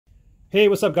Hey,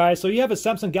 what's up guys? So you have a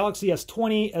Samsung Galaxy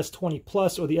S20, S20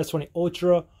 Plus, or the S20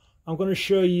 Ultra. I'm going to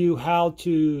show you how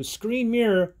to screen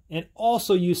mirror and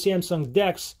also use Samsung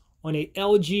Dex on a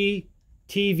LG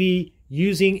TV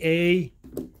using a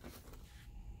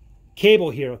cable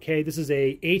here, okay? This is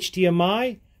a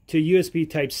HDMI to USB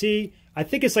Type-C. I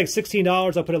think it's like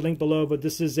 $16. I'll put a link below, but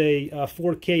this is a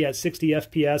 4K at 60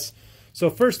 FPS. So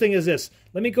first thing is this.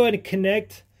 Let me go ahead and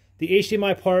connect the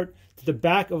HDMI part to the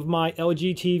back of my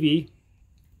LG TV.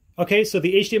 Okay, so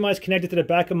the HDMI is connected to the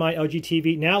back of my LG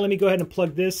TV. Now let me go ahead and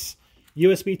plug this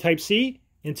USB Type-C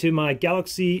into my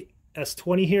Galaxy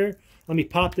S20 here. Let me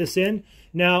pop this in.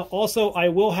 Now, also, I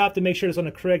will have to make sure it's on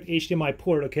the correct HDMI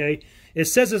port, okay? It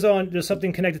says there's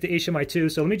something connected to HDMI 2,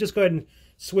 so let me just go ahead and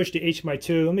switch to HDMI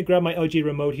 2. Let me grab my LG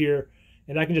remote here,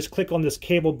 and I can just click on this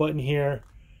cable button here,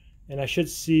 and I should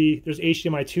see there's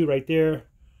HDMI 2 right there.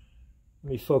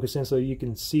 Let me focus in so you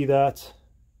can see that.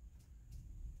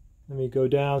 Let me go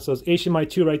down. So it's HDMI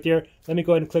 2 right there. Let me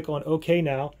go ahead and click on OK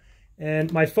now.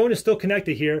 And my phone is still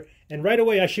connected here. And right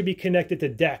away, I should be connected to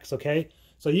Dex, okay?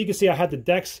 So you can see I have the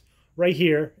Dex right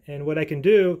here. And what I can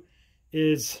do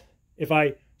is if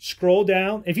I scroll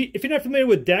down, if you're not familiar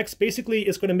with Dex, basically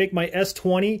it's going to make my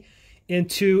S20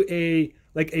 into a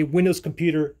Windows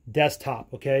computer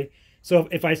desktop, okay? So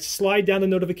if I slide down the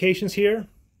notifications here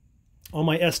on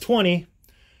my S20,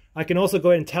 I can also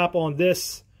go ahead and tap on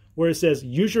this where it says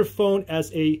use your phone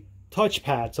as a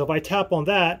touchpad. So if I tap on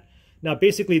that, now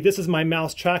basically this is my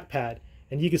mouse trackpad,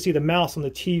 and you can see the mouse on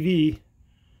the TV.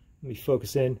 Let me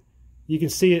focus in. You can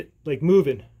see it like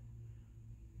moving.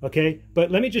 Okay,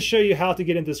 but let me just show you how to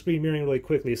get into screen mirroring really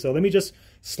quickly. So let me just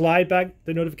slide back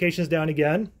the notifications down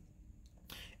again.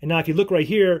 And now if you look right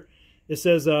here, it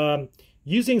says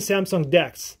using Samsung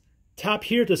Dex. Tap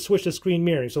here to switch to screen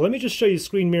mirroring. So let me just show you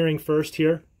screen mirroring first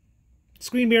here.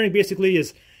 Screen mirroring basically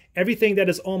is everything that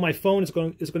is on my phone is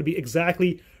going to be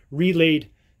exactly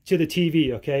relayed to the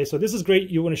TV, okay? So this is great.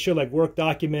 You want to show like work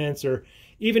documents, or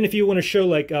even if you want to show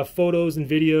like photos and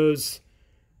videos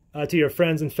to your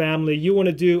friends and family. You want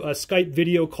to do Skype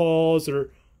video calls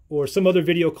or some other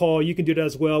video call, you can do that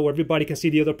as well, where everybody can see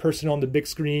the other person on the big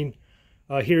screen.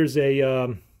 Here's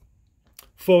a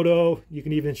photo. You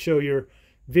can even show your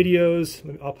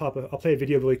videos. I'll play a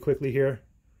video really quickly here.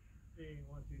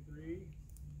 1, 2, 3.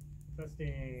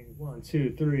 Testing 1,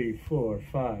 2, 3, 4,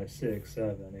 5, 6,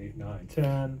 7, 8, 9,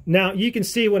 10. Now you can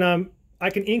see when I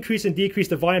can increase and decrease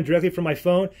the volume directly from my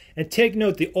phone. And take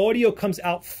note, the audio comes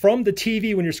out from the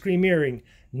TV when you're screen mirroring,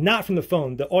 not from the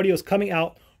phone. The audio is coming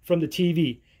out from the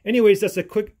TV. Anyways, that's a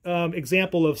quick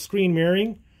example of screen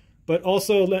mirroring. But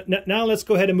also, now let's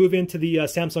go ahead and move into the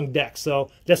Samsung Dex.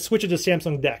 So let's switch it to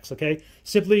Samsung Dex, okay?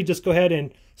 Simply just go ahead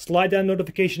and slide down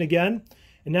notification again.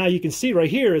 And now you can see right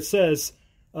here, it says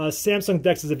Samsung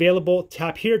Dex is available.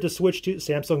 Tap here to switch to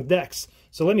Samsung Dex.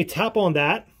 So let me tap on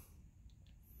that.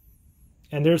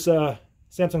 And there's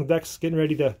Samsung Dex getting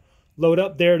ready to load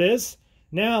up. There it is.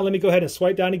 Now let me go ahead and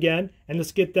swipe down again. And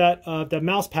let's get that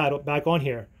mouse pad back on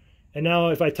here. And now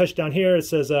if I touch down here, it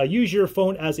says use your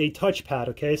phone as a touchpad.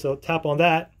 Okay, so tap on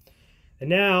that. And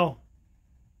now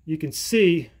you can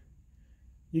see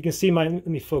my, let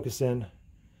me focus in.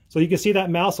 So you can see that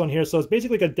mouse on here. So it's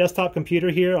basically like a desktop computer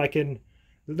here.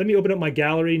 Let me open up my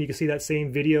gallery and you can see that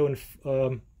same video and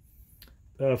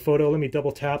photo. Let me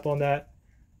double tap on that.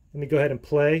 Let me go ahead and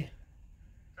play.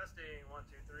 Testing 1,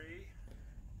 2, 3.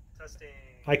 Testing.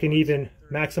 I can even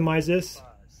maximize this. 5,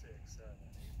 6, 7,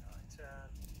 8, 9,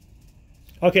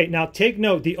 10. Okay, now take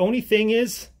note. The only thing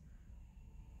is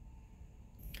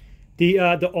the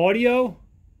audio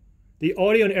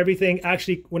and everything.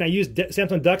 Actually, when I use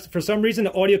Samsung Dex, for some reason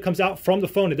the audio comes out from the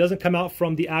phone. It doesn't come out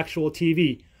from the actual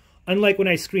TV. Unlike when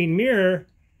I screen mirror,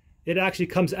 it actually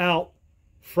comes out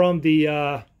from the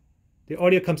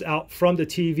audio comes out from the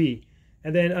TV.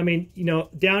 And then, I mean, you know,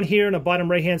 down here on the bottom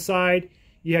right-hand side,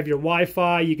 you have your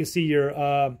Wi-Fi. You can see your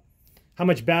how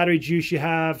much battery juice you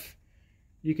have.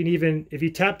 You can even, if you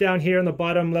tap down here on the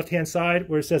bottom left-hand side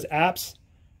where it says apps,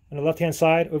 on the left-hand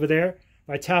side over there, if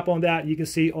I tap on that, you can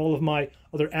see all of my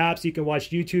other apps. You can watch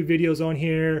YouTube videos on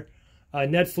here,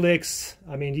 Netflix.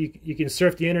 I mean, you can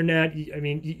surf the internet. I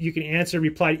mean, you can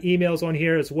reply to emails on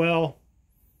here as well.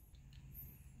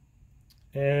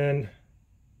 And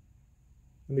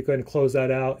let me go ahead and close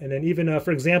that out. And then even,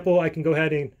 for example, I can go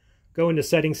ahead and go into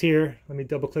settings here. Let me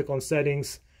double click on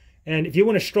settings. And if you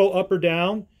want to scroll up or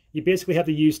down, you basically have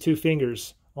to use 2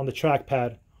 fingers on the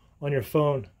trackpad on your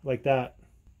phone like that.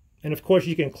 And of course,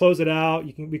 you can close it out.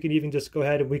 We can even just go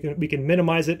ahead and we can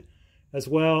minimize it as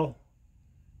well.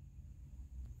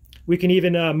 We can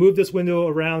even move this window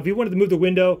around. If you wanted to move the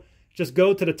window, just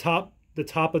go to the top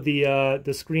of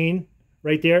the screen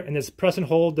right there, and just press and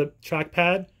hold the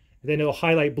trackpad, and then it'll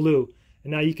highlight blue.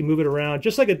 And now you can move it around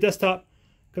just like a desktop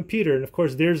computer. And of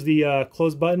course, there's the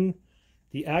close button,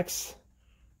 the X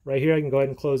right here. I can go ahead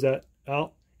and close that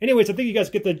out. Anyways, I think you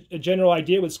guys get the general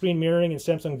idea with screen mirroring in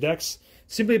Samsung Dex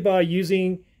simply by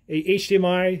using a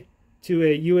HDMI to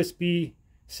a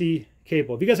USB-C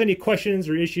cable. If you guys have any questions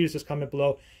or issues, just comment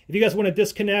below. If you guys want to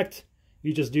disconnect,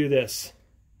 you just do this.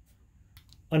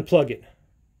 Unplug it.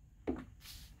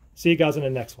 See you guys in the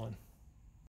next one.